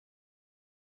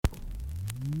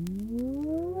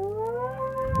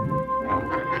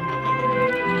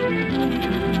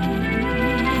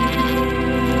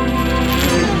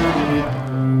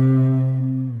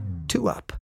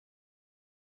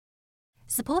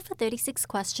Support for 36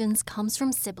 Questions comes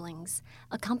from Siblings,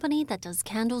 a company that does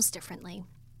candles differently.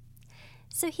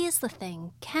 So here's the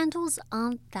thing, candles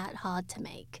aren't that hard to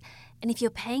make, and if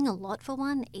you're paying a lot for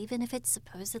one, even if it's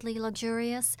supposedly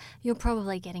luxurious, you're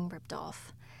probably getting ripped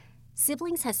off.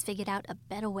 Siblings has figured out a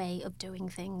better way of doing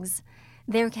things.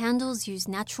 Their candles use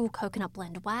natural coconut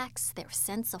blend wax, their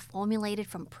scents are formulated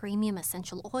from premium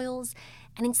essential oils,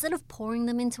 and instead of pouring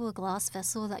them into a glass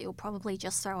vessel that you'll probably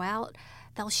just throw out,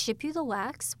 they'll ship you the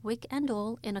wax, wick and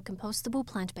all, in a compostable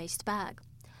plant-based bag.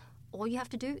 All you have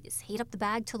to do is heat up the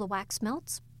bag till the wax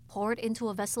melts, pour it into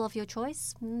a vessel of your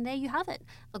choice, and there you have it.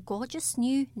 A gorgeous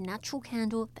new natural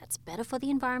candle that's better for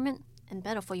the environment and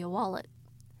better for your wallet.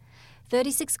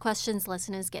 36 Questions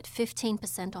listeners get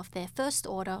 15% off their first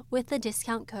order with the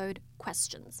discount code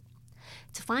QUESTIONS.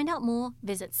 To find out more,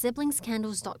 visit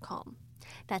siblingscandles.com.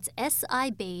 That's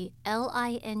SIBLINGS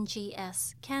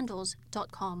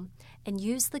candles.com and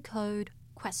use the code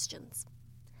QUESTIONS.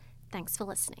 Thanks for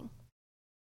listening.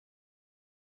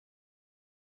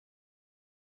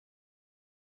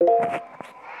 Natalie.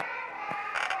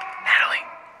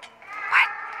 What?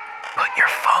 Put your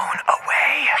phone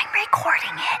away. I'm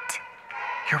recording it.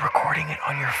 You're recording it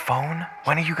on your phone?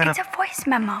 When are you gonna... It's a voice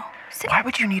memo. Why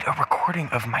would you need a recording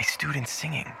of my students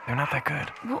singing? They're not that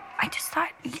good. Well, I just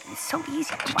thought it's so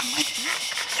easy.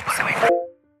 Wait.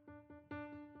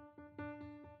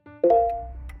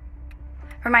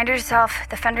 Reminder to self,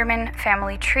 the Fenderman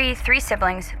family tree, 3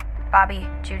 siblings, Bobby,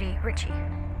 Judy, Richie.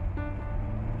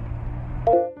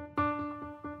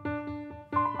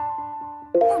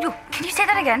 Oh, can you say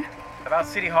that again? About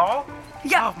City Hall?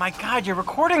 Yeah. Oh my God, you're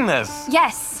recording this.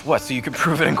 Yes. What, so you can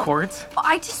prove it in court?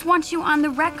 I just want you on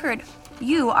the record.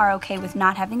 You are okay with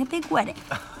not having a big wedding.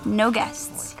 No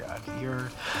guests. Oh my God, you're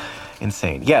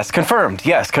insane. Yes, confirmed.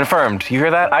 Yes, confirmed. You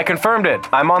hear that? I confirmed it.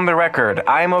 I'm on the record.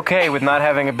 I'm okay with not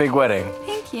having a big wedding.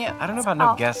 Thank you. I don't know about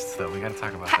no guests, though. We gotta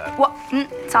talk about that. Well,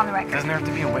 it's on the record. Doesn't there have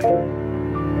to be a wedding?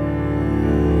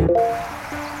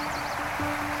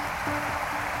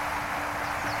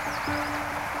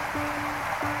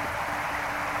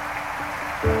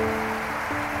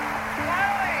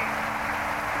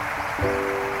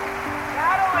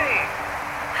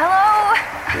 Hello?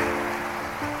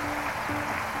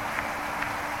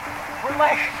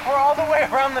 We're all the way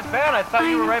around the bend. I thought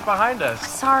you were right behind us.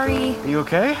 Sorry. Are you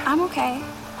okay? I'm okay.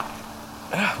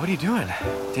 What are you doing?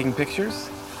 Taking pictures?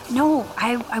 No,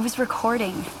 I was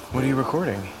recording. What are you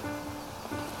recording?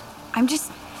 I'm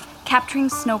just capturing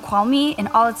Snoqualmie in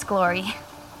all its glory.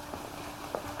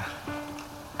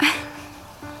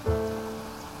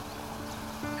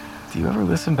 Do you ever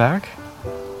listen back?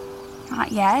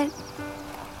 Not yet.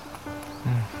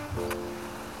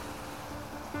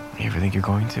 You ever think you're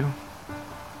going to?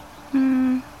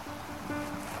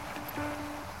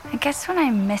 I guess when I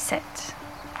miss it.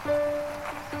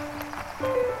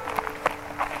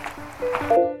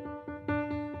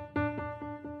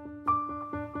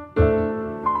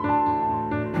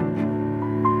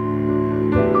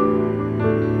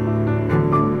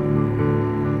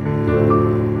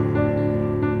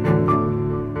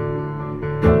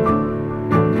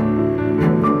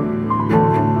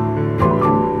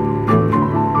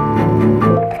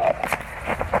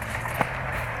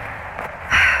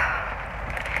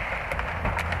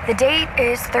 The date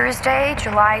is Thursday,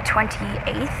 July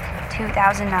 28th,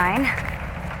 2009.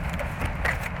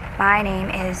 My name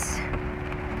is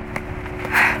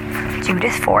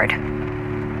Judith Ford.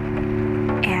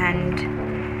 And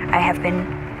I have been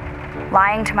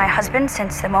lying to my husband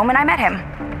since the moment I met him.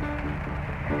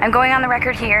 I'm going on the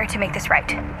record here to make this right.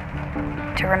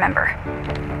 To remember.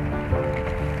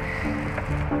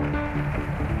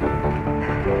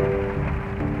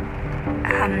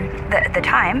 The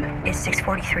time is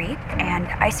 6:43, and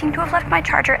I seem to have left my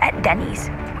charger at Denny's,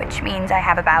 which means I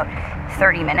have about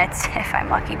 30 minutes, if I'm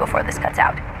lucky, before this cuts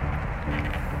out.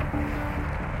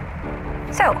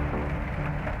 So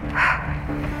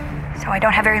I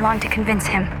don't have very long to convince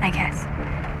him, I guess.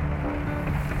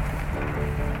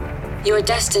 Your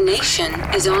destination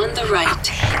is on the right.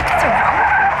 That's a wrong.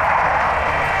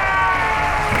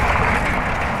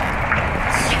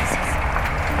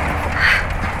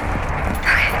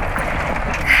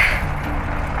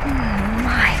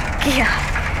 Yeah.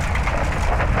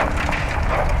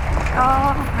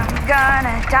 Oh, I'm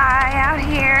gonna die out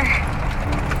here.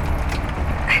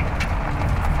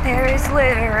 There is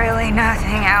literally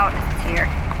nothing out here.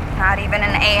 Not even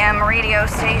an AM radio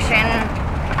station.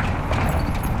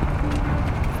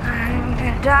 I'm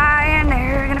gonna die and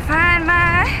they're gonna find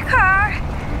my car.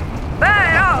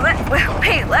 But all that will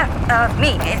be left of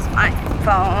me is my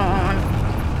phone.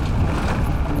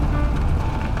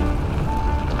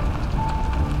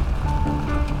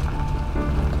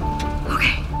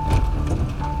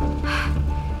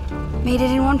 made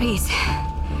it in one piece.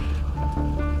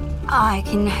 I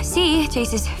can see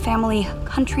Jace's family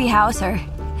country house or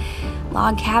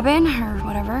log cabin or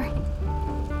whatever.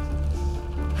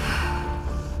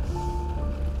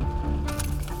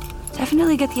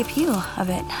 Definitely get the appeal of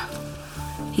it.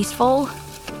 Peaceful,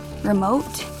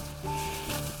 remote.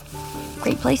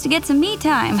 Great place to get some me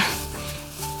time.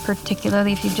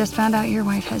 Particularly if you've just found out your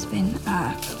wife has been,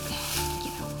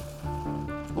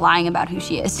 lying about who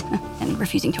she is and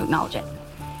refusing to acknowledge it.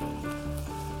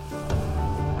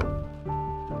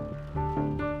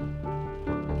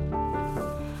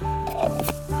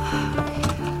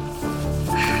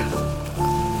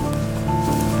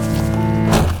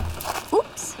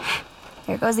 Oops.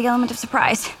 There goes the element of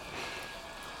surprise.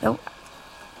 Though,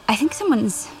 I think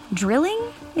someone's drilling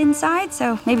inside,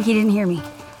 so maybe he didn't hear me.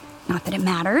 Not that it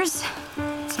matters.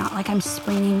 It's not like I'm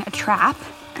springing a trap.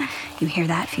 You hear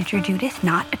that, future Judith?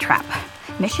 Not a trap.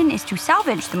 Mission is to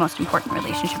salvage the most important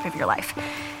relationship of your life.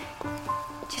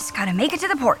 Just gotta make it to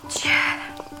the porch.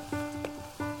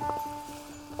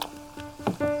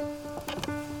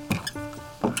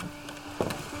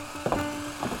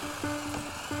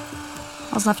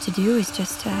 All's left to do is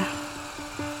just, do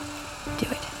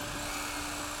it.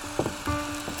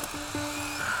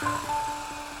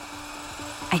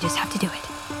 I just have to do it.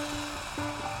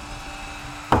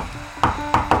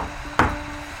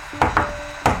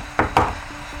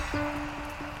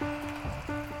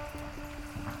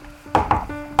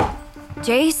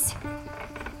 Jace?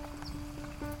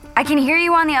 I can hear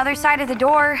you on the other side of the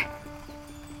door.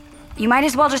 You might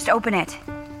as well just open it.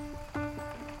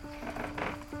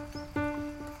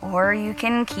 Or you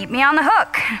can keep me on the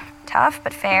hook. Tough,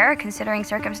 but fair, considering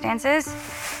circumstances.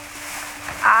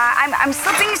 I'm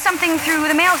slipping something through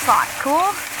the mail slot,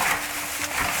 cool?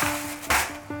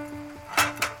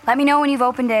 Let me know when you've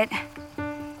opened it.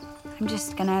 I'm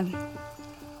just gonna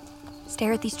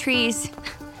stare at these trees.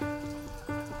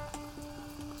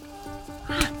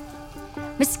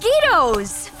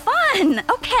 Mosquitoes! Fun!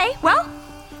 Okay, well,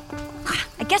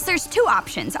 I guess there's two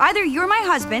options. Either you're my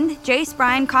husband, Jace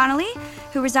Brian Connolly,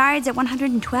 who resides at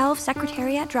 112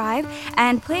 Secretariat Drive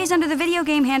and plays under the video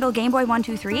game handle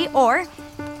GameBoy123, or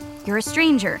you're a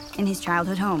stranger in his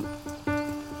childhood home.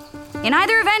 In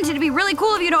either event, it'd be really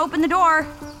cool of you to open the door.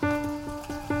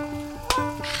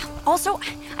 Also,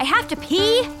 I have to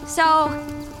pee, so...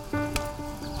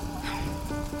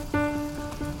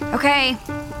 Okay.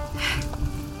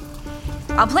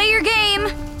 I'll play your game.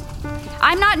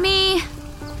 I'm not me.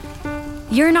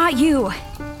 You're not you.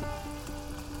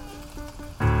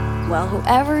 Well,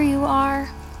 whoever you are,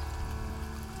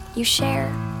 you share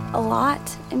a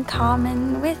lot in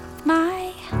common with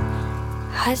my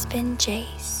husband,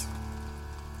 Jace.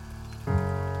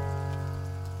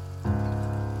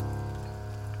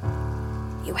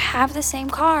 You have the same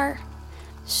car,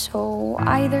 so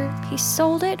either he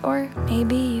sold it or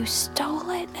maybe you stole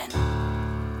it and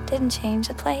didn't change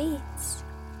the plates.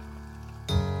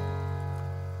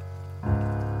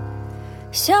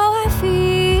 So I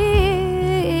feel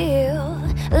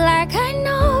like I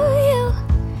know you,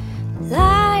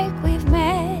 like we've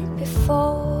met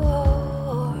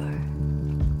before.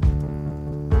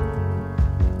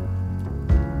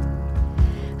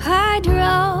 I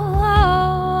drove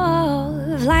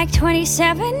like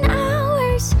 27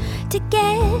 hours to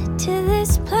get to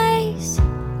this place.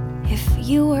 If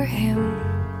you were him,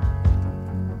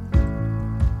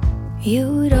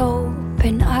 you'd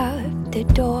open up the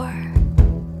door.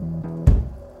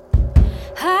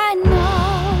 I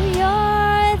know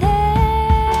you're there.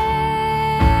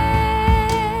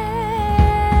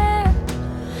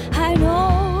 I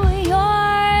know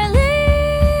you're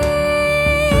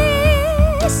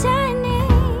listening.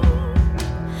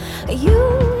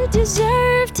 You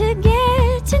deserve to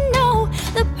get to know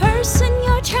the person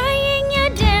you're trying your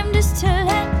damnedest to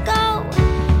let go.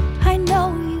 I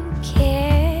know you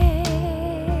care.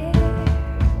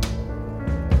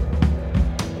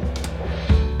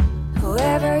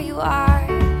 Whoever you are,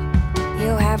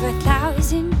 you have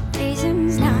 1,000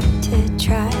 reasons not to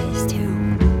trust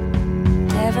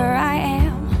whoever I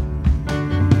am.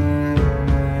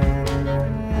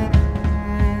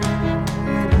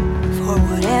 For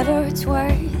whatever it's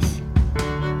worth,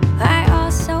 I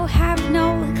also have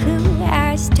no clue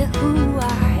as to who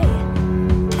I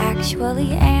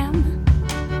actually am.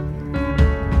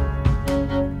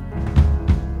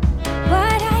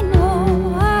 But I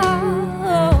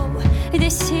know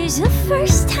this is the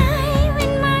first time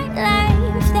in my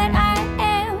life that I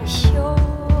am sure.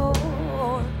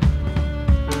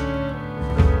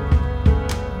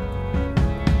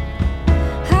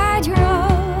 I drove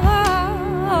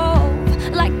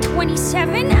like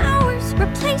 27 hours,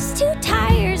 replaced replace 2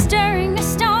 tires during a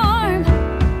storm.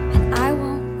 And I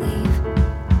won't leave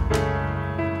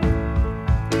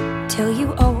till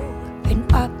you open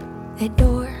up the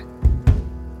door.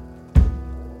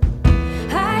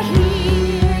 I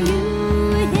hear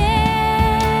you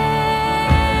there.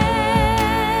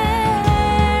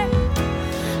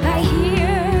 I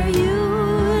hear you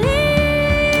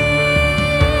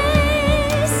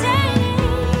listening.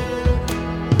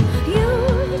 You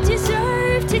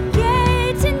deserve to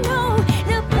get to know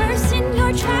the person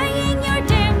you're trying your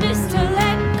damnedest to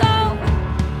let go.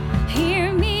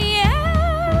 Hear me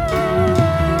out.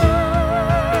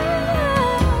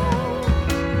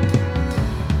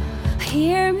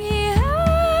 Hear me out.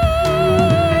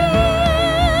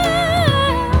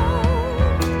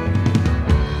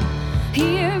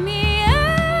 Hear me out.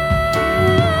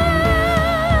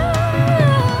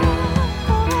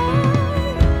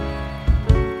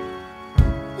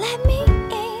 Let me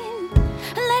in.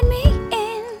 Let me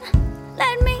in.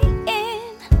 Let me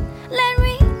in. Let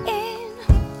me in.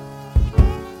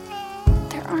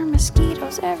 There are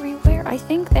mosquitoes everywhere. I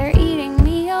think they're eating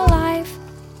me alive.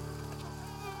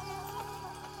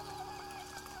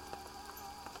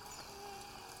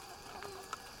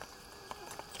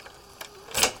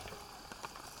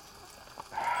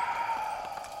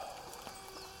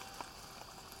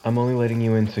 I'm only letting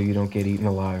you in so you don't get eaten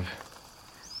alive.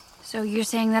 So you're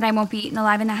saying that I won't be eaten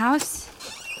alive in the house?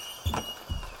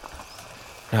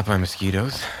 Not by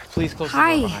mosquitoes. Please close the door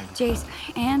Hi, behind you. Jace.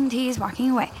 And he's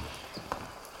walking away.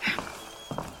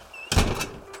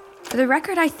 For the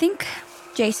record, I think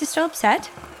Jace is still upset,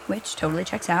 which totally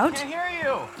checks out. I can't hear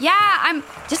you. Yeah, I'm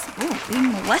just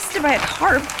being molested by a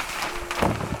carp. It's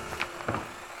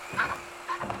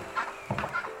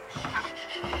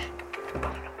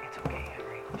okay,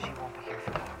 Henry. She won't be here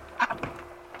for long.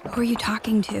 Who are you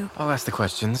talking to? I'll ask the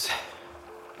questions.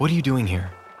 What are you doing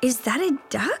here? Is that a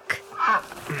duck? Are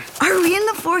we in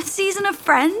the 4th season of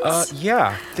Friends?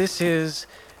 Yeah. This is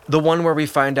the one where we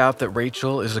find out that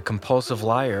Rachel is a compulsive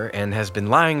liar and has been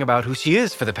lying about who she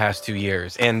is for the past 2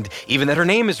 years, and even that her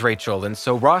name is Rachel. And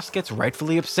so Ross gets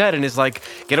rightfully upset and is like,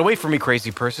 "Get away from me,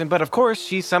 crazy person." But of course,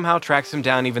 she somehow tracks him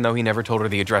down even though he never told her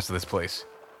the address of this place.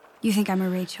 You think I'm a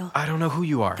Rachel? I don't know who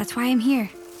you are. That's why I'm here.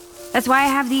 That's why I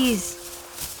have these.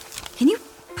 Can you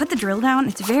put the drill down?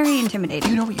 It's very Do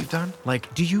intimidating. you know what you've done?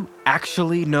 Like, do you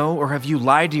actually know, or have you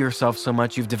lied to yourself so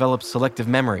much you've developed selective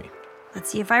memory? Let's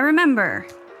see if I remember.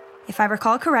 If I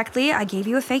recall correctly, I gave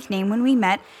you a fake name when we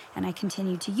met, and I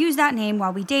continued to use that name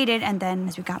while we dated, and then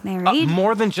as we got married.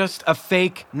 More than just a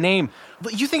fake name.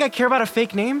 You think I care about a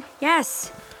fake name?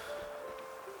 Yes.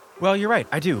 Well, you're right,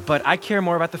 I do. But I care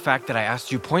more about the fact that I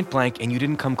asked you point blank and you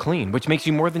didn't come clean, which makes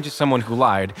you more than just someone who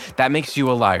lied. That makes you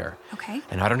a liar. Okay.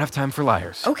 And I don't have time for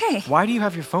liars. Okay. Why do you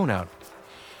have your phone out?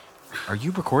 Are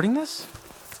you recording this?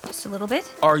 Just a little bit.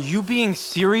 Are you being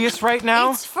serious right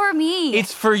now? It's for me.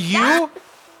 It's for you?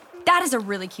 That is a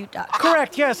really cute duck.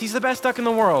 Correct, yes, he's the best duck in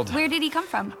the world. Where did he come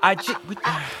from?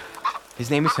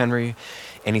 His name is Henry,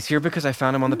 and he's here because I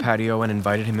found him on the patio and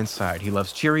invited him inside. He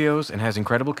loves Cheerios and has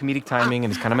incredible comedic timing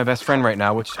and is kind of my best friend right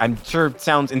now, which I'm sure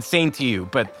sounds insane to you.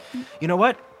 But you know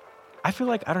what? I feel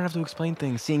like I don't have to explain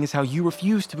things, seeing as how you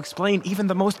refuse to explain even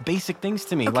the most basic things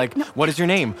to me. What is your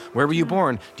name? Where were you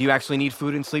born? Do you actually need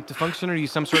food and sleep to function, or are you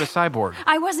some sort of cyborg?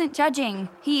 I wasn't judging.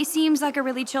 He seems like a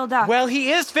really chill duck. Well,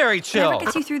 he is very chill. Whatever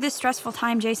gets you through this stressful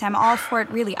time, Jace, I'm all for it,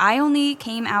 really. I only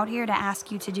came out here to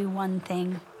ask you to do one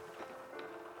thing.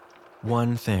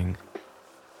 One thing.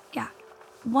 Yeah,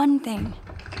 one thing.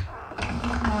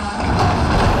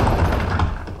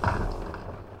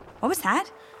 What was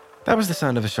that? That was the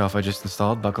sound of a shelf I just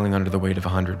installed, buckling under the weight of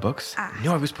 100 books.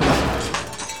 No, I was putting...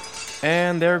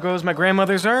 And there goes my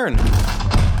grandmother's urn.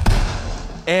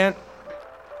 And...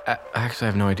 I actually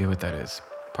have no idea what that is.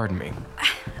 Pardon me.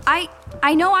 I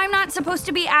know I'm not supposed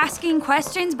to be asking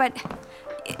questions, but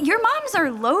your moms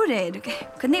are loaded.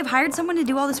 Couldn't they have hired someone to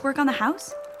do all this work on the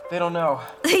house? They don't know.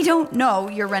 They don't know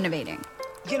you're renovating.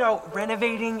 You know,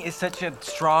 renovating is such a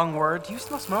strong word. Do you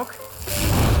smell smoke?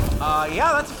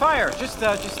 Yeah, that's a fire. Just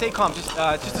stay calm. Just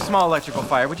a small electrical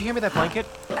fire. Would you hand me that blanket?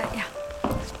 Yeah.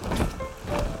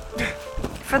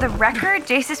 For the record,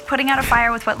 Jace is putting out a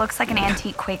fire with what looks like an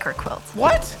antique Quaker quilt.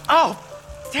 What? Oh,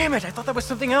 damn it. I thought that was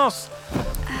something else.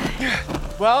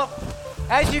 Well,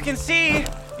 as you can see,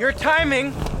 your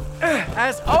timing,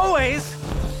 as always,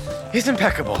 is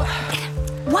impeccable.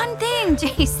 One thing,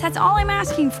 Jace. That's all I'm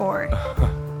asking for.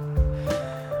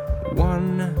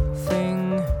 One thing.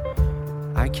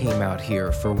 I came out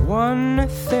here for one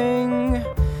thing,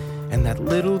 and that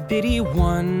little bitty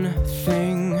one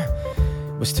thing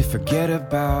was to forget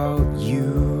about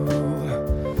you.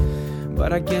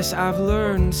 But I guess I've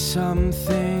learned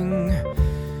something,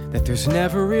 that there's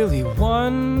never really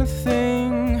one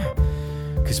thing.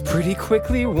 'Cause pretty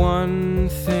quickly one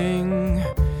thing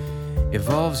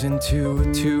evolves into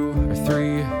 2 or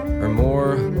 3 or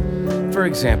more. For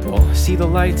example, see the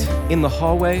light in the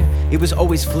hallway? It was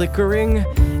always flickering.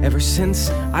 Ever since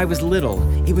I was little,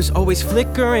 it was always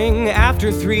flickering.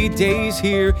 After 3 days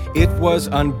here, it was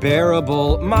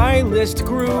unbearable. My list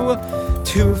grew.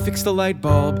 2, fix the light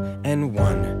bulb, and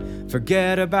 1,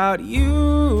 forget about you.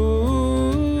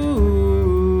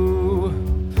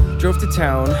 Drove to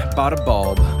town, bought a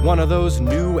bulb, one of those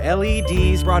new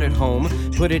LEDs, brought it home,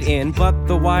 put it in, but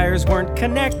the wires weren't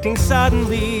connecting.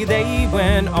 Suddenly they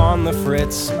went on the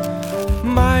fritz.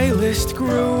 My list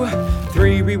grew.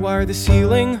 3, rewire the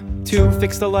ceiling, 2,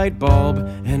 fix the light bulb,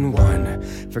 and 1,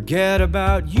 forget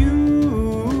about you.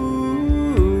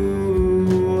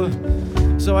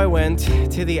 So I went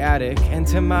to the attic, and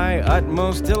to my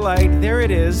utmost delight, there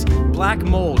it is, black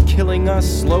mold killing us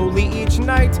slowly each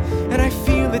night. And I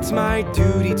feel it's my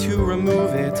duty to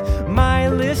remove it. My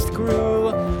list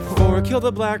grew. 4, kill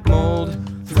the black mold,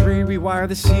 3, rewire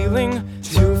the ceiling,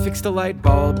 2, fix the light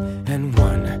bulb, and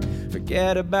 1,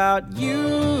 forget about you.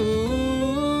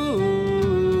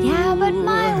 Yeah, but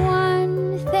my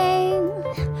one thing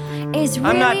is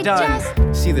really I'm not done. just...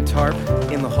 See the tarp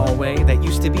in the hallway? That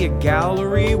used to be a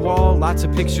gallery wall. Lots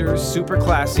of pictures, super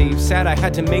classy. Sad I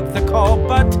had to make the call,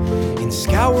 but in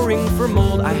scouring for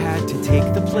mold, I had to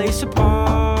take the place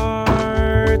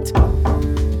apart.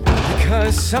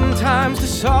 Because sometimes to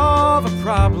solve a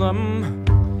problem,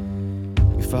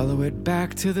 you follow it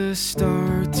back to the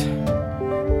start.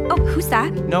 Oh, who's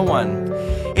that? No one.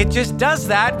 It just does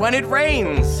that when it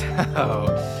rains.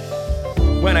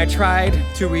 When I tried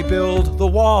to rebuild the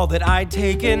wall that I'd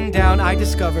taken down, I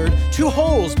discovered 2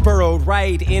 holes burrowed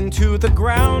right into the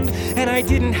ground, and I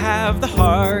didn't have the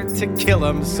heart to kill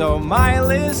them, so my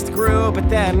list grew. But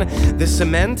then the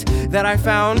cement that I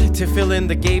found to fill in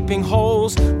the gaping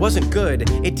holes wasn't good.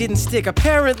 It didn't stick.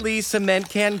 Apparently cement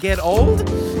can get old.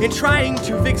 In trying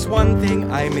to fix one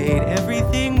thing, I made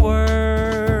everything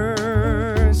worse.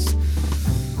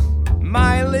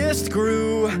 My list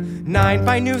grew. 9,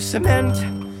 buy new cement.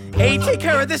 8, take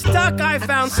care of this duck I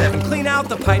found. 7, clean out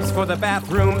the pipes for the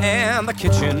bathroom and the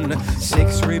kitchen.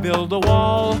 6, rebuild the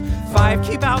wall. 5,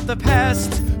 keep out the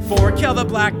pest. 4, kill the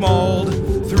black mold.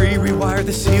 3, rewire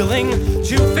the ceiling.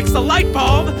 2, fix the light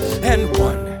bulb. And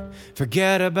 1,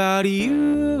 forget about you.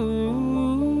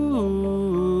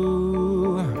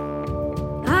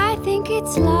 I think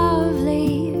it's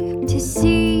lovely to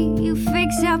see you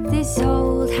fix up this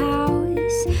old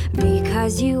house,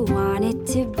 because you want it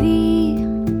to be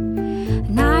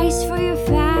nice for your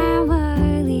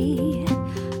family.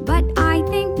 But I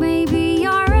think maybe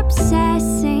you're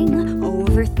obsessing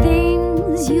over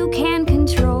things you can't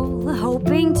control,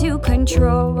 hoping to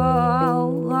control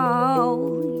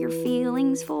your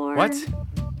feelings for. What?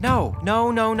 No.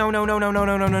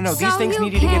 These So things you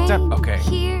needed to get done. came Okay.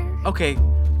 here Okay.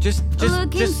 Just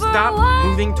looking for stop one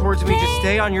moving towards me. Just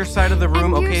stay on your side of the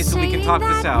room, and okay, you're so we can saying talk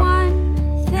this that out.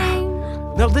 one thing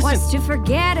No, was listen. to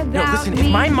forget about No, listen, me. if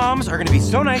my moms are gonna be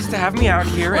so nice to have me out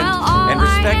here Well, all and I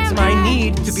respect am my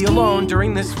need to be alone asking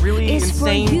during this really is for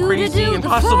insane, you to crazy, do the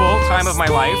impossible time of my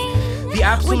first life, thing, the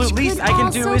absolute which least could I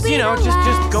can do also is, be the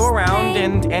just go last around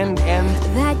thing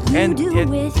that you do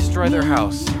with destroy their me.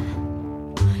 house.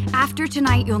 After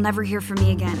tonight, you'll never hear from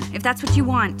me again, if that's what you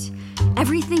want.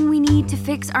 Everything we need to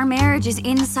fix our marriage is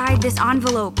inside this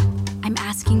envelope. I'm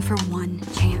asking for one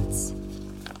chance.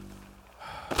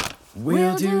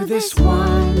 We'll do this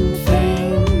one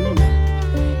thing.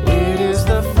 It is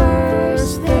the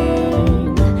first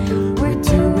thing we're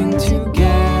doing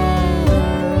together.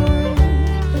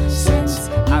 Since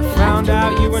I found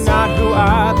out you were not who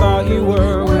I thought you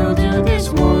were, we'll do this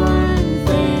one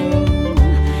thing.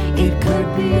 It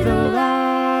could be the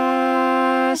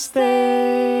last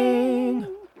thing.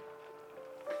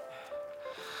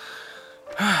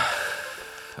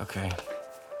 Okay.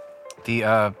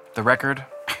 The record?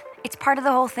 It's part of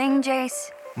the whole thing,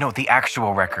 Jace. No, the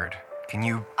actual record. Can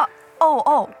you...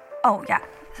 Oh, yeah.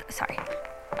 Sorry.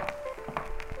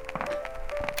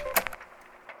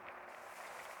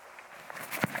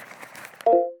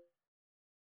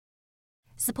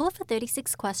 Support for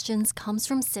 36 Questions comes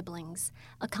from Siblings,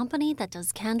 a company that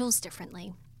does candles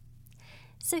differently.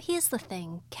 So here's the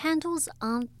thing, candles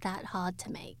aren't that hard to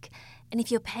make. And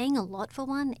if you're paying a lot for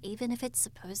one, even if it's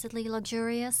supposedly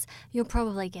luxurious, you're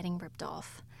probably getting ripped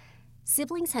off.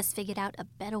 Siblings has figured out a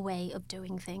better way of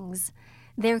doing things.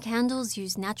 Their candles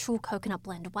use natural coconut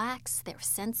blend wax, their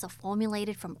scents are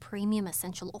formulated from premium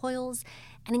essential oils,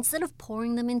 and instead of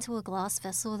pouring them into a glass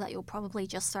vessel that you'll probably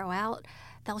just throw out,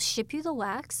 they'll ship you the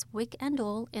wax, wick and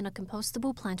all, in a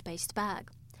compostable plant-based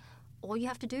bag. All you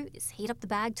have to do is heat up the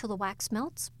bag till the wax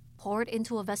melts, pour it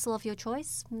into a vessel of your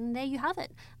choice, and there you have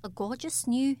it. A gorgeous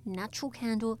new natural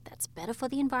candle that's better for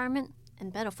the environment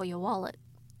and better for your wallet.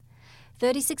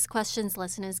 36 Questions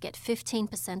listeners get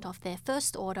 15% off their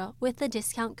first order with the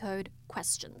discount code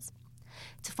QUESTIONS.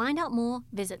 To find out more,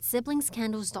 visit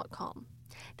siblingscandles.com.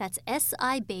 That's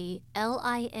SIBLINGS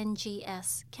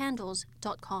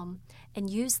candles.com and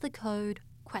use the code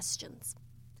QUESTIONS.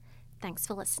 Thanks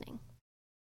for listening.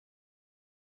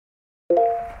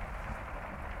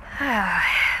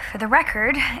 For the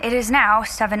record, it is now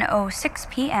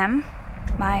 7:06 p.m.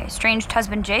 My estranged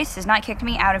husband Jace has not kicked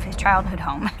me out of his childhood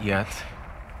home. Yet.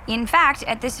 In fact,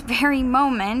 at this very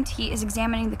moment, he is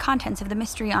examining the contents of the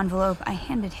mystery envelope I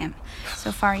handed him.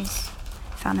 So far, he's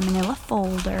found a manila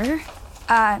folder.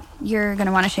 You're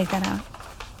gonna want to shake that out.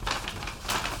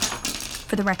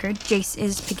 For the record, Jace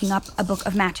is picking up a book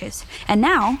of matches. And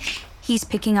now, he's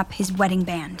picking up his wedding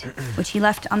band, which he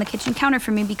left on the kitchen counter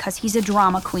for me because he's a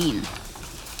drama queen.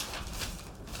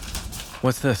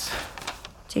 What's this?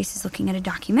 Jace is looking at a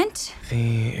document.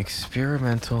 The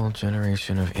experimental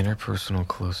generation of interpersonal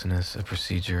closeness, a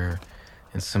procedure,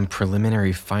 and some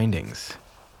preliminary findings.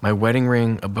 My wedding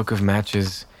ring, a book of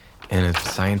matches, and a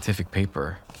scientific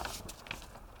paper.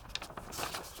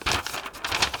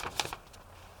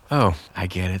 Oh, I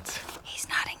get it. He's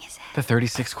nodding his head. The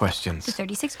 36 questions. The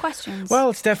 36 questions. Well,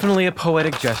 it's definitely a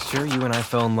poetic gesture. You and I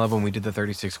fell in love when we did the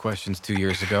 36 questions 2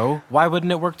 years ago. Why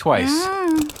wouldn't it work twice?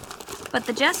 But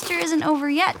the gesture isn't over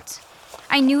yet.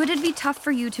 I knew it'd be tough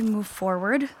for you to move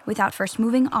forward without first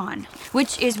moving on,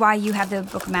 which is why you have the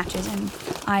book of matches and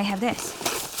I have this.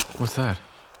 What's that?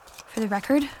 For the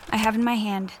record, I have in my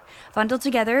hand, bundled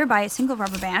together by a single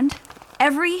rubber band,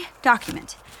 every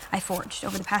document I forged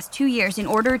over the past 2 years in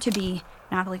order to be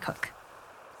Natalie Cook.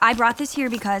 I brought this here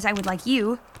because I would like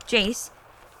you, Jace,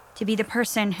 to be the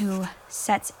person who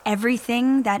sets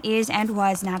everything that is and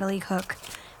was Natalie Cook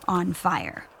on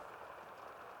fire.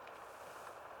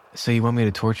 So you want me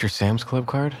to torch your Sam's Club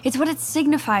card? It's what it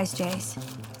signifies, Jace.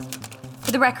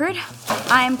 For the record,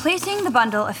 I am placing the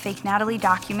bundle of fake Natalie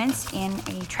documents in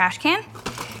a trash can,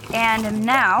 and am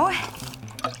now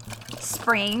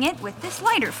spraying it with this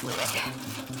lighter fluid.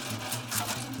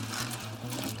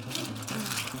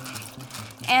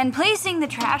 And placing the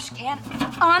trash can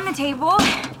on the table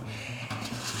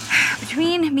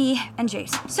between me and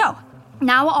Jace. So,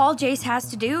 now all Jace has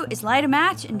to do is light a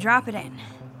match and drop it in.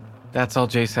 That's all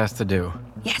Jace has to do.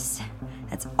 Yes,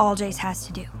 that's all Jace has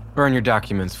to do. Burn your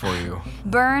documents for you.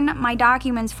 Burn my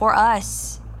documents for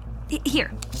us.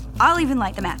 Here, I'll even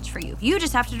light the match for you. You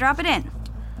just have to drop it in.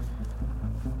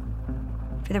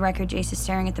 For the record, Jace is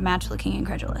staring at the match looking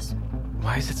incredulous.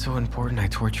 Why is it so important I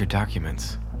torch your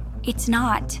documents? It's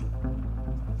not.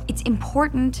 It's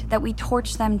important that we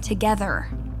torch them together.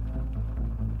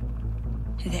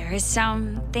 There is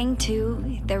something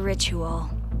to the ritual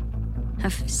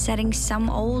of setting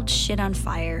some old shit on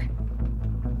fire.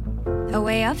 A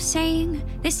way of saying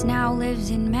this now lives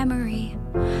in memory.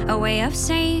 A way of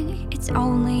saying it's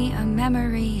only a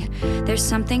memory. There's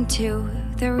something to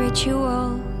the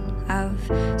ritual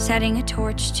of setting a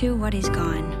torch to what is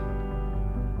gone.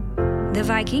 The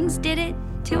Vikings did it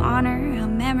to honor a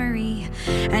memory,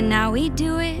 and now we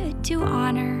do it to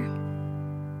honor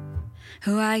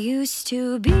who I used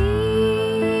to be.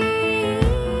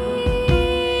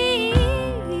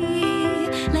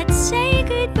 Let's say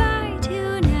goodbye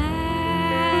to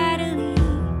Natalie.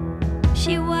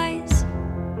 She was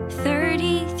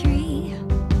 33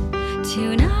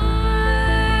 tonight.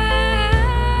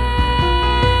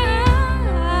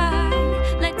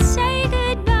 Let's say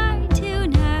goodbye to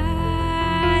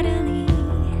Natalie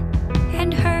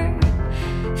and her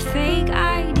fake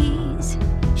IDs.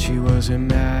 She was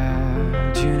imaginary.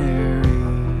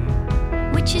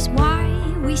 Which is why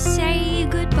we say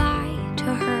goodbye to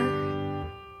her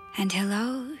and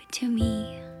hello to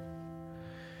me.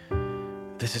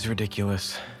 This is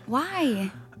ridiculous.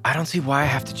 Why? I don't see why I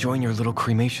have to join your little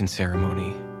cremation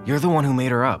ceremony. You're the one who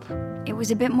made her up. It was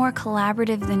a bit more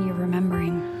collaborative than you're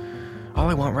remembering. All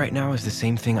I want right now is the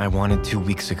same thing I wanted 2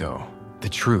 weeks ago. The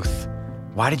truth.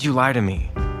 Why did you lie to me?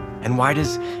 And why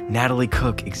does Natalie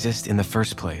Cook exist in the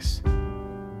first place?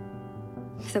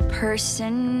 The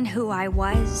person who I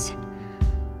was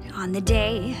on the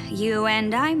day you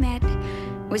and I met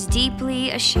was deeply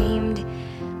ashamed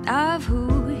of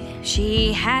who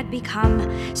she had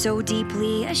become, so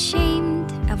deeply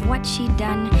ashamed of what she'd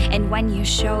done. And when you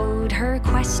showed her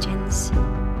questions,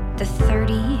 the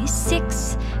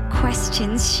 36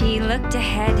 questions, she looked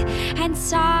ahead and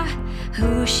saw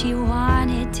who she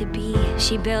wanted to be.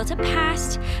 She built a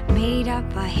past, made up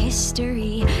a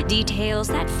history, details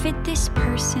that fit this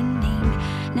person named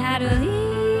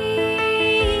Natalie.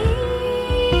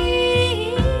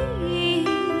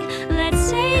 Let's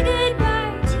say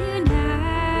goodbye to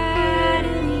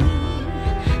Natalie.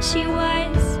 She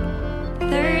was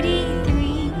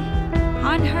 33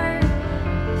 on her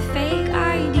fake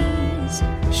IDs.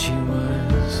 She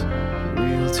was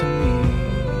real to me.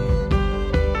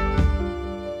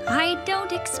 I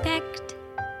don't expect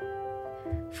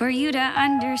for you to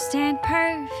understand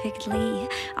perfectly.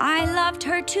 I loved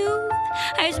her too,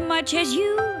 as much as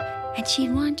you, and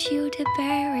she'd want you to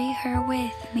bury her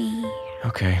with me.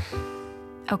 Okay,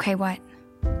 Okay, what?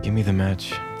 give me the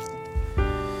match.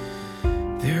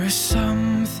 There is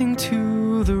something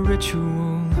to the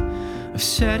ritual of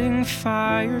setting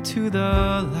fire to the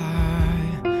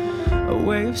lie. A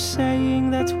way of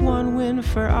saying that's one win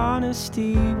for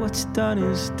honesty. What's done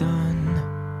is done.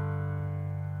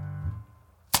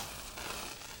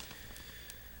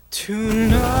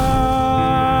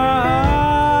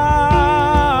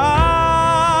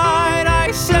 Tonight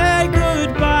I say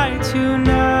goodbye to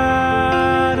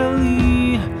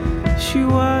Natalie. She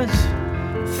was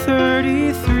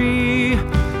 33.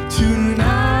 Tonight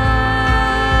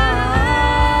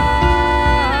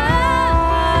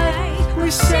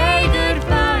we say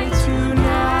goodbye to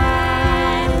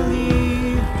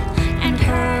Natalie And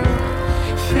her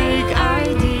fake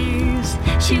IDs.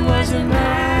 She was imaginary.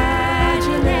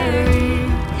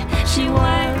 She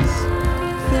was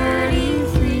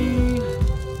 33.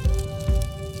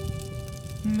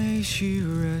 May she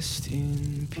rest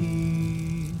in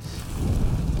peace.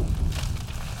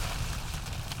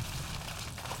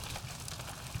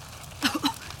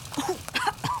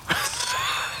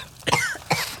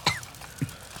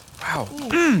 Wow.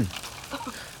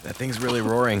 That thing's really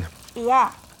roaring.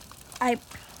 Yeah. I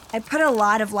put a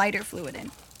lot of lighter fluid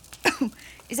in.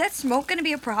 Is that smoke gonna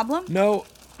be a problem? No,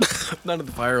 none of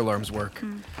the fire alarms work.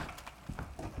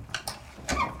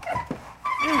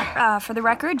 For the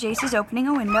record, Jace is opening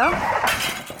a window.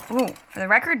 Ooh, for the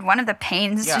record, one of the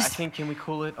panes Yeah, just... I think, can we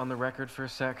cool it on the record for a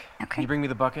sec? Okay. Can you bring me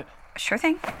the bucket? Sure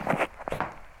thing. What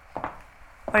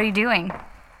are you doing?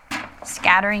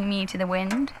 Scattering me to the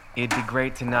wind? It'd be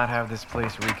great to not have this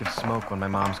place reek of smoke when my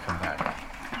moms come back.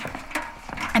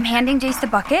 I'm handing Jace the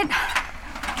bucket.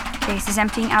 Jace is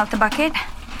emptying out the bucket.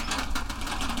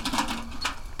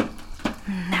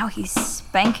 Now he's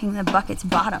spanking the bucket's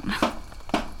bottom.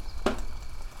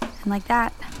 And like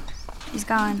that, he's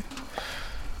gone.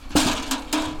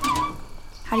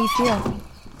 How do you feel?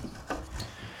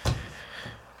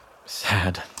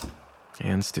 Sad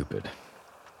and stupid.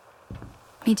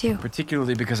 Me too.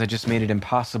 Particularly because I just made it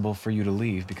impossible for you to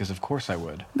leave, because of course I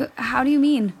would. But how do you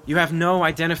mean? You have no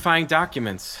identifying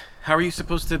documents. How are you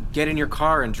supposed to get in your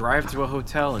car and drive to a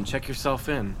hotel and check yourself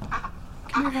in?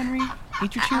 Come here, Henry.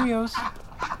 Eat your Cheerios.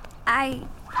 I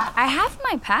have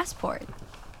my passport.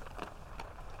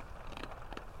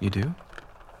 You do?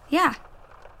 Yeah.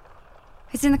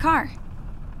 It's in the car.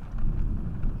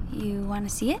 You want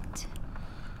to see it?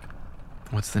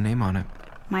 What's the name on it?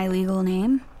 My legal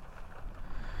name?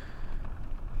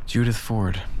 Judith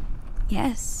Ford.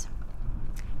 Yes.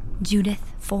 Judith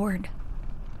Ford.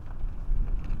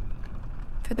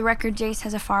 For the record, Jace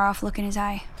has a far-off look in his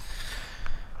eye.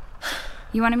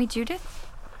 You want to meet Judith?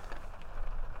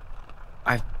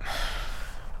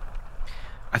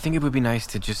 I think it would be nice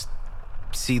to just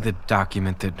see the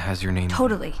document that has your name.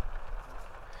 Totally.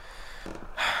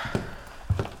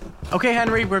 Okay,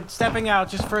 Henry, we're stepping out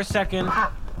just for a second.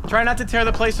 Try not to tear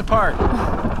the place apart.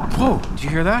 Whoa, did you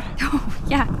hear that? Oh,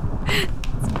 yeah.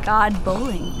 It's God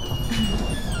bowling.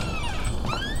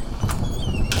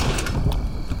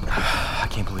 I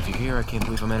can't believe you're here. I can't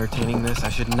believe I'm entertaining this. I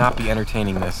should not be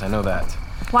entertaining this. I know that.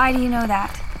 Why do you know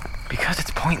that? Because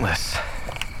it's pointless.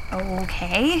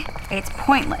 Okay, it's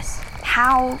pointless.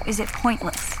 How is it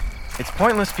pointless? It's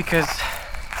pointless because...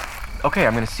 Okay,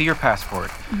 I'm gonna see your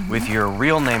passport with your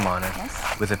real name on it.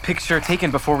 Yes. With a picture taken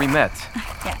before we met.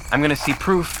 Yes. I'm gonna see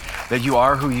proof that you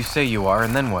are who you say you are,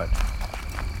 and then what?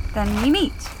 Then we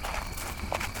meet.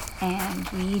 And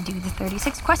we do the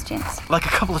 36 questions. Like a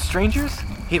couple of strangers?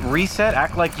 Hit reset,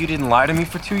 act like you didn't lie to me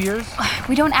for 2 years?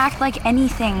 We don't act like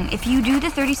anything. If you do the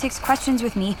 36 questions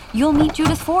with me, you'll meet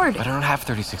Judith Ford. But I don't have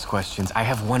 36 questions. I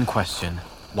have one question.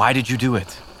 Why did you do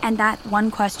it? And that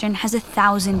one question has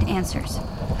 1,000 answers.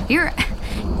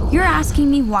 You're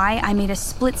asking me why I made a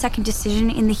split-second decision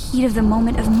in the heat of the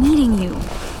moment of meeting you.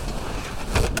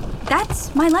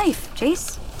 That's my life,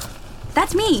 Jace.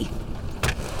 That's me.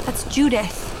 That's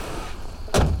Judith.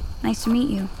 Nice to meet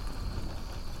you.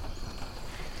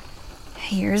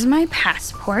 Here's my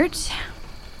passport.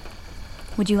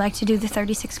 Would you like to do the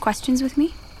 36 questions with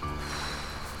me?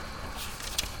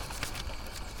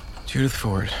 Judith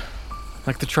Ford.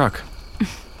 Like the truck.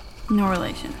 No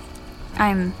relation.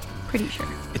 I'm pretty sure.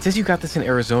 It says you got this in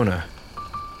Arizona.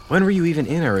 When were you even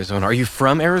in Arizona? Are you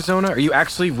from Arizona? Are you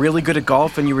actually really good at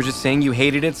golf and you were just saying you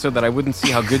hated it so that I wouldn't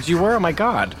see how good you were? Oh my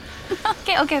god.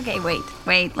 Okay,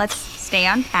 wait. Let's stay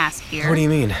on task here. What do you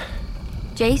mean?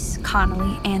 Jace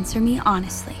Connolly, answer me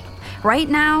honestly. Right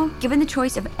now, given the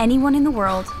choice of anyone in the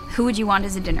world, who would you want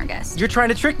as a dinner guest? You're trying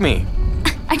to trick me.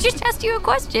 I just asked you a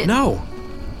question. No.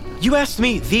 You asked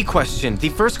me the question, the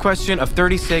first question of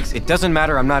 36. It doesn't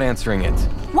matter, I'm not answering it.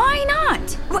 Why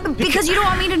not? Because you don't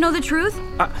want me to know the truth?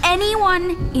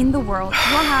 Anyone in the world,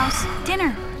 your house,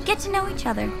 dinner, get to know each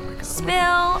other. Spill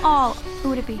all. Who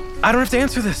would it be? I don't have to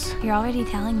answer this. You're already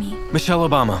telling me. Michelle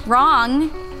Obama. Wrong.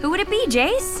 Who would it be,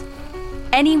 Jace?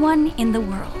 Anyone in the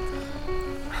world.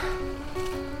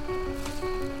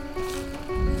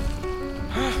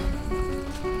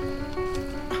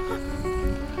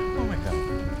 Oh my god.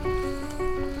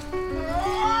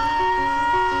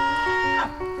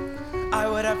 I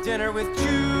would have dinner with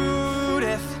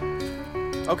Judith.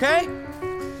 Okay?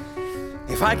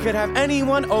 If I could have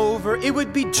anyone over, it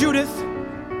would be Judith.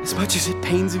 As much as it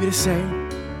pains me to say.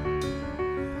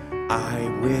 I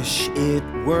wish it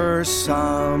were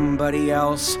somebody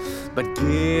else, but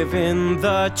given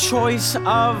the choice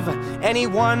of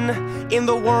anyone in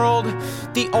the world,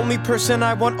 the only person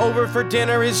I want over for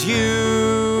dinner is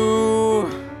you.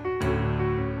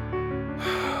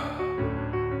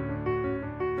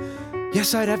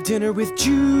 Yes, I'd have dinner with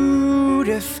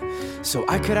Judith, so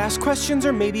I could ask questions,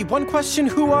 or maybe one question: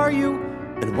 who are you,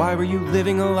 and why were you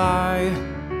living a lie?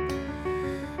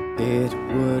 It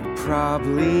would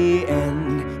probably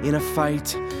end in a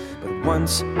fight, but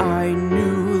once I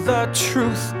knew the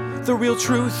truth, the real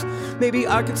truth, maybe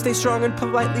I could stay strong and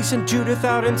politely send Judith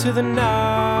out into the night.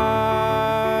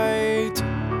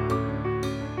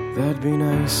 That'd be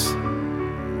nice.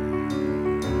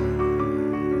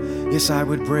 Yes, I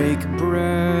would break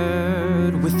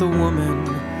bread with the woman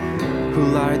who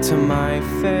lied to my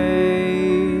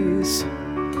face,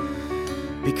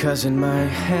 because in my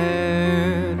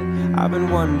head I've been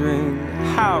wondering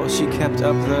how she kept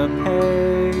up the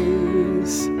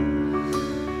pace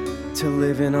to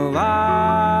live in a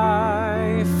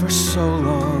lie for so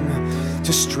long,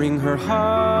 to string her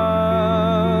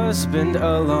husband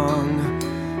along.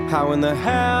 How in the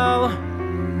hell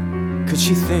could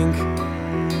she think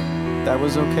that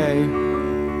was okay?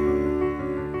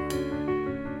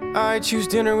 I choose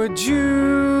dinner with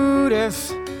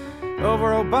Judith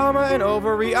over Obama and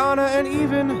over Rihanna and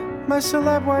even my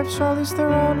celeb wife, Charlize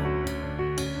Theron.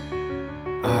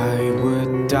 I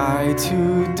would die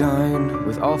to dine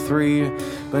with all three,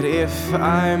 but if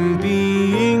I'm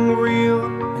being real,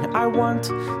 and I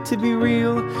want to be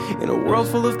real, in a world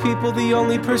full of people, the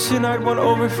only person I'd want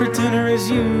over for dinner is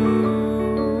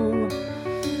you.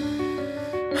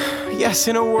 Yes,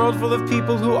 in a world full of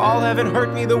people who all haven't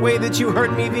hurt me the way that you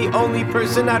hurt me, the only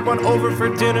person I'd want over for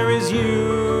dinner is you.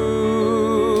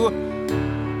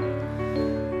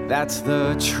 That's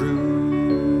the truth.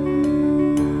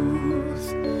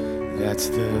 That's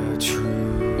the truth.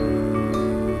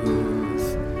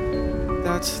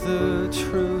 That's the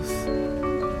truth.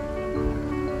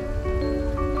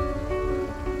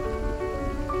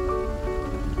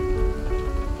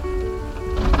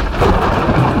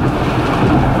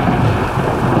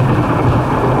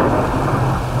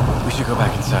 We should go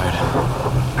back inside.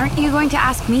 Aren't you going to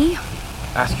ask me?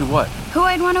 Ask you what? Who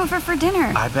I'd want over for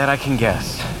dinner? I bet I can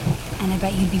guess. And I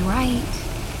bet you'd be right.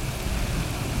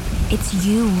 It's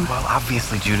you. Well,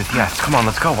 obviously, Judith, yes. Come on,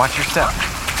 let's go. Watch your step.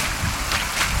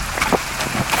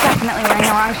 Definitely wearing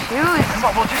the wrong shoes. Come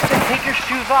on, well, just take your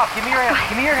shoes off. Give me your hand.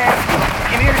 Give me your hand.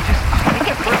 Give me your... Just take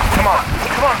it first. Come on.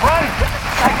 Come on, run.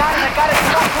 I got it.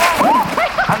 Come on.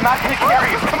 I'm not going to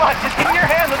carry you. Come on, just give me your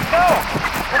hand. Let's go.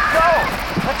 Let's go.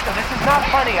 Let's go. This is not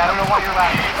funny. I don't know why you're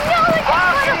laughing. No,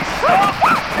 Can you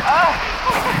stop?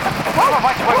 Come on,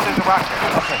 watch. There's a rock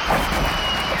there. Okay.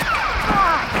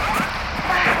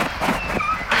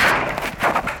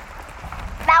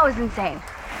 That was insane.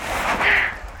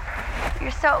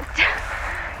 You're soaked.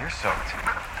 You're soaked.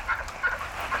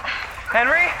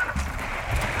 Henry?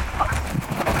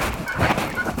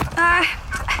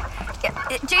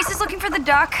 Jace is looking for the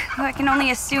duck, who I can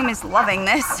only assume is loving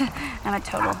this. I'm a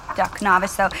total duck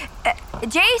novice, though.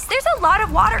 Jace, there's a lot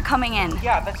of water coming in.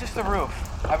 Yeah, that's just the roof.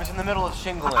 I was in the middle of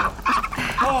shingling.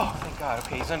 Oh, thank God.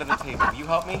 Okay, he's under the table. Will you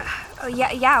help me? Oh,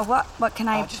 yeah. What can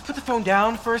I? Just put the phone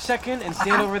down for a second and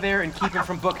stand over there and keep him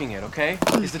from booking it, okay?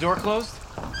 Is the door closed?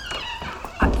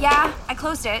 Yeah, I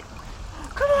closed it.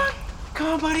 Come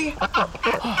on, buddy.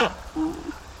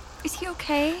 Is he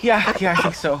okay? Yeah, I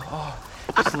think so. Oh,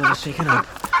 just a little shaken up.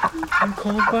 You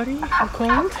cold, buddy? You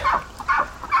cold?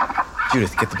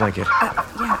 Judith, get the blanket.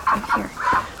 Yeah, I'm here.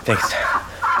 Thanks.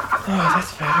 Oh,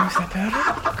 that's better. Is that better?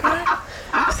 Okay.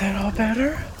 Is that all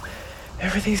better?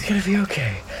 Everything's gonna be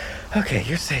okay. Okay,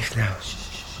 you're safe now. Shh.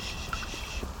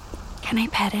 Can I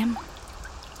pet him?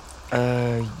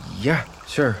 Yeah,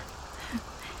 sure.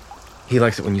 He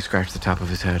likes it when you scratch the top of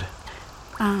his head.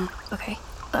 Okay.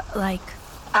 Like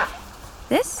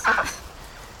this?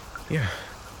 Yeah.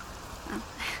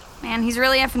 Man, he's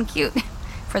really effing cute,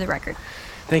 for the record.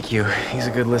 Thank you. He's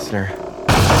a good listener.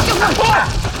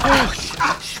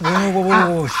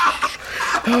 Whoa. Shh.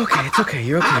 Okay, it's okay.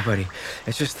 You're okay, buddy.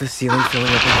 It's just the ceiling filling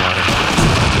up with water.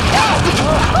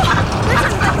 This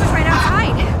is like was right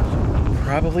outside.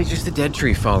 Probably just a dead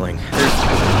tree falling.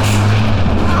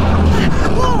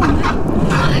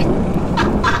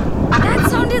 That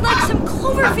sounded like some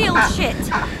Cloverfield shit.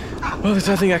 Well, there's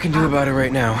nothing I can do about it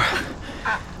right now.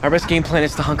 Our best game plan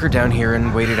is to hunker down here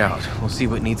and wait it out. We'll see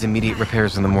what needs immediate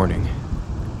repairs in the morning.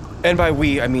 And by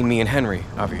we, I mean me and Henry,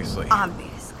 obviously. Obviously.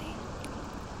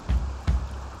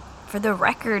 For the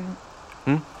record...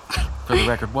 For the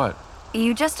record, what?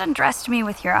 You just undressed me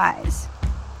with your eyes.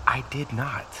 I did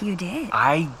not. You did.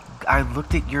 I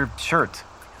looked at your shirt.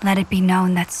 Let it be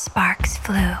known that sparks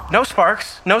flew. No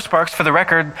sparks. For the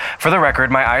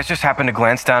record, my eyes just happened to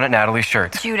glance down at Natalie's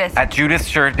shirt. Judith. At Judith's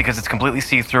shirt because it's completely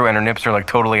see-through and her nips are like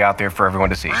totally out there for everyone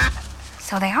to see.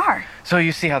 So they are. So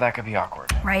you see how that could be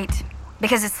awkward. Right.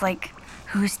 Because it's like,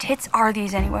 whose tits are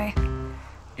these anyway?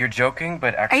 You're joking,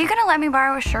 but Are actually... you gonna let me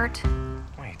borrow a shirt?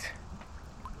 Wait.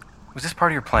 Was this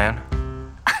part of your plan?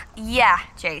 Yeah,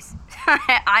 Chase.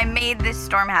 I made this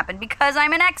storm happen because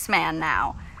I'm an X-Man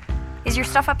now. Is your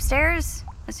stuff upstairs?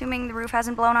 Assuming the roof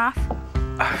hasn't blown off?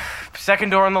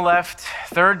 Second door on the left,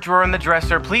 third drawer in the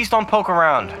dresser. Please don't poke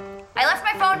around. I left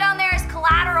my phone down there as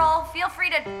collateral. Feel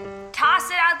free to toss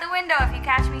it out the window if you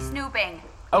catch me snooping.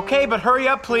 Okay, but hurry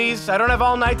up, please. I don't have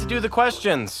all night to do the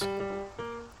questions.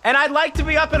 And I'd like to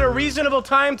be up at a reasonable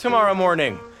time tomorrow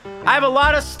morning. I have a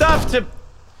lot of stuff to...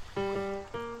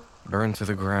 burn to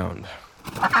the ground.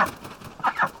 I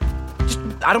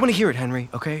don't want to hear it, Henry,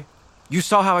 okay? You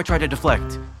saw how I tried to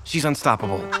deflect. She's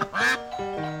unstoppable.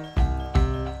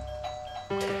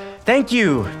 Thank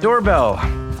you, doorbell.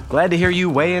 Glad to hear you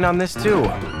weigh in on this, too.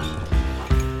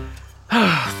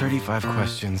 35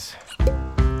 questions.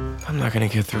 I'm not gonna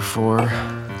get through 4.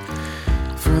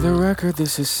 For the record,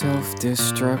 this is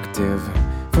self-destructive.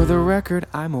 For the record,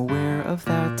 I'm aware of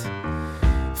that.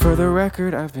 For the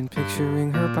record, I've been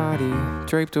picturing her body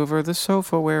draped over the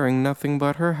sofa wearing nothing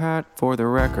but her hat. For the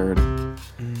record,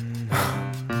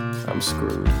 I'm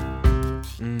screwed.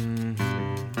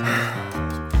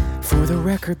 For the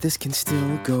record, this can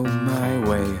still go my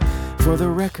way. For the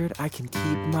record, I can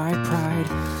keep my pride.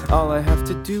 All I have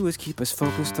to do is keep us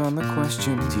focused on the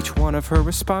questions. Each one of her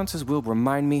responses will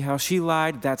remind me how she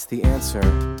lied. That's the answer.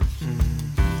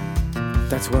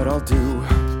 That's what I'll do.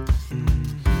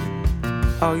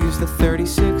 I'll use the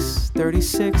 36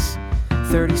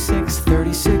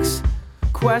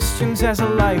 questions as a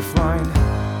lifeline.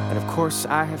 And of course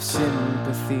I have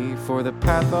sympathy for the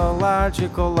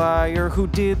pathological liar who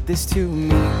did this to me.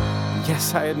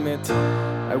 Yes, I admit,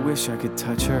 I wish I could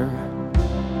touch her.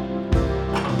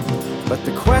 But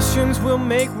the questions will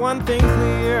make one thing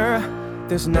clear.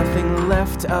 There's nothing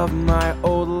left of my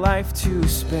old life to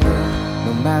spare,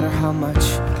 no matter how much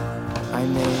I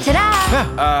made. Ta-da!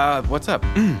 Yeah, what's up?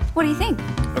 What do you think?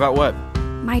 About what?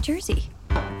 My jersey.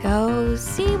 Go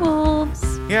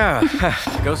Seawolves. Yeah,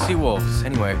 go see wolves.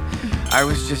 Anyway, I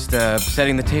was just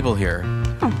setting the table here.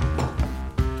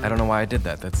 I don't know why I did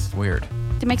that. That's weird.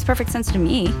 It makes perfect sense to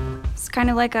me. It's kind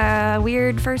of like a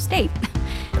weird first date.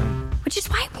 Which is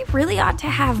why we really ought to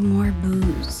have more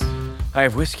booze. I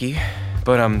have whiskey,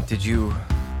 but did you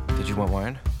want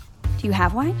wine? Do you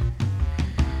have wine?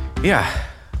 Yeah.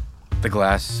 The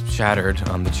glass shattered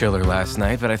on the chiller last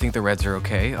night, but I think the reds are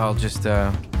okay. I'll just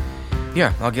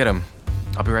yeah, I'll get them.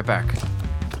 I'll be right back.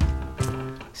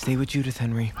 Stay with Judith,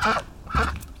 Henry.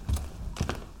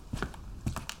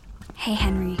 Hey,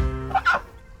 Henry.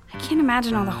 I can't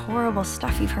imagine all the horrible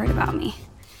stuff you've heard about me.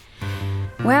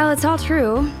 Well, it's all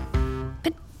true,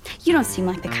 but you don't seem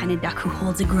like the kind of duck who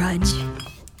holds a grudge.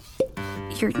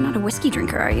 You're not a whiskey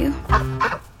drinker, are you?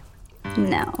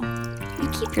 No. You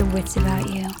keep your wits about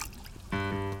you.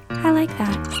 I like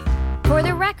that. For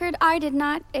the record, record, I did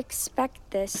not expect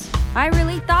this. I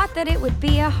really thought that it would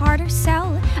be a harder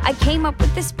sell. I came up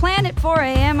with this plan at 4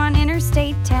 a.m. on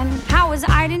Interstate 10. How was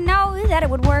I to know that it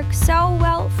would work so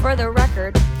well? For the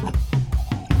record,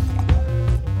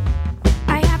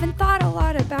 I haven't thought a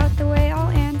lot about the way I'll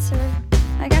answer.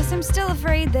 I guess I'm still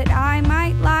afraid that I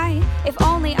might lie. If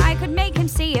only I could make him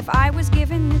see if I was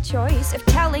given the choice of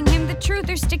telling him the truth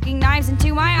or sticking knives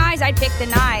into my eyes. I'd pick the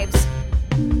knives.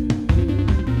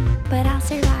 But I'll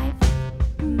survive.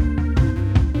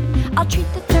 I'll treat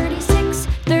the 36,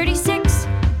 36,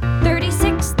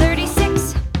 36,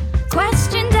 36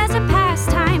 questions as a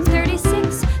pastime.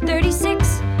 36,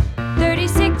 36,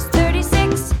 36,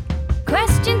 36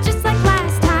 questions just like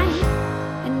last time.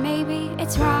 And maybe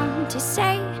it's wrong to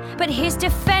say, but his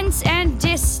defense and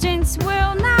distance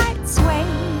will not sway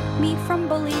me from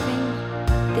believing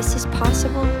this is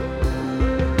possible.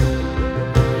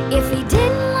 If he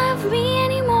didn't love me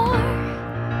anymore,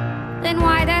 then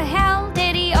why the hell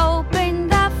did he open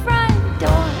the front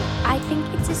door? I think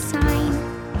it's a sign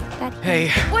that he... Hey.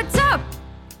 What's up?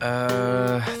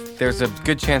 There's a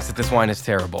good chance that this wine is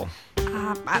terrible.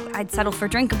 I'd settle for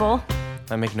drinkable.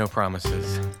 I make no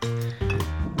promises.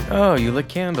 Oh, you lit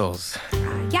candles.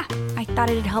 Yeah, I thought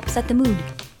it'd help set the mood.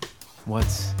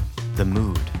 What's the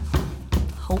mood?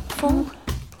 Hopeful.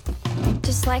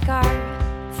 Just like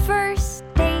our first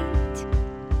date,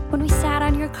 when we sat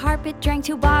on your carpet, drank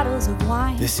 2 bottles of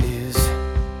wine. This is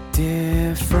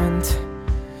different.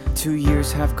 2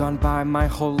 years have gone by, my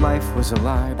whole life was a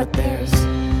lie. But there's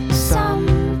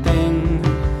something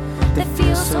that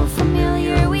feels so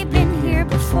familiar. We've been here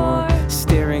before.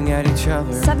 Staring at each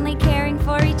other, Suddenly caring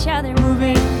for each other,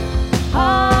 moving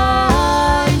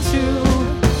on to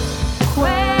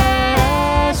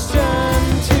question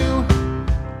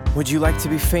 2. Would you like to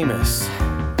be famous?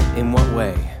 In what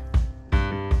way?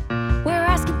 We're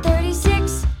asking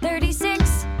 36,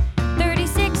 36,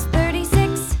 36,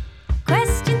 36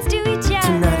 questions to each other.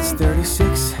 Tonight's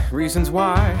 36 reasons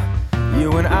why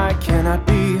you and I cannot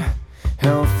be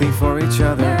healthy for each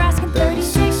other. We're asking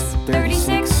 36,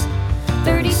 36,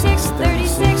 36,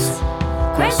 36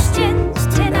 questions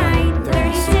tonight.